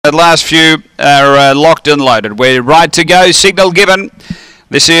The last few are locked and loaded. We're right to go. Signal given.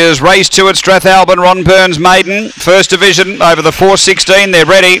 This is race 2 at Strathalbyn. Ron Burns maiden. First division over the 416. They're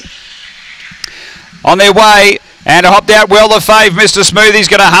ready. On their way. And hopped out well the fave. Mr. Smoothie's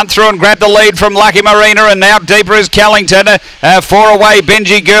going to hunt through and grab the lead from Lucky Marina. And now deeper is Callington. 4 away,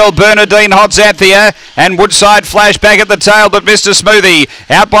 Benji Girl, Bernadine, Hot Xanthia. And Woodside Flash back at the tail. But Mr. Smoothie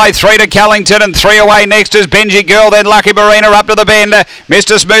out by 3 to Callington. And 3 away next is Benji Girl. Then Lucky Marina up to the bend.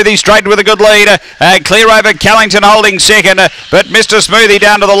 Mr. Smoothie straight with a good lead. Clear over Callington holding second. But Mr. Smoothie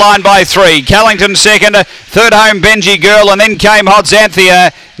down to the line by 3. Callington second. Third home Benji Girl. And then came Hot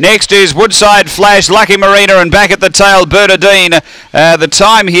Xanthia. Next is Woodside Flash, Lucky Marina, and back at the tail, Bernadine. The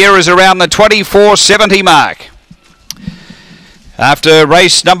time here is around the 24:70 mark. After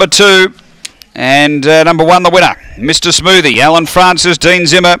race number 2, and number 1, the winner, Mr. Smoothie, Alan Francis, Dean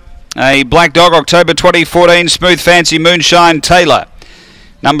Zimmer, a black dog, October 2014, Smooth Fancy, Moonshine Taylor.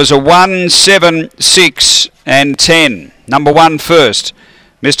 Numbers are 1, 7, 6, and 10. Number 1 first,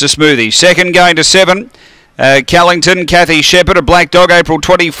 Mr. Smoothie. Second going to 7. Callington, Kathy Shepherd, a black dog, April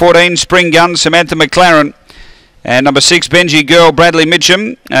 2014, Spring Gun, Samantha McLaren. And number 6, Benji Girl, Bradley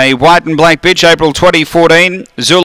Mitchum, a white and black bitch, April 2014, Zul.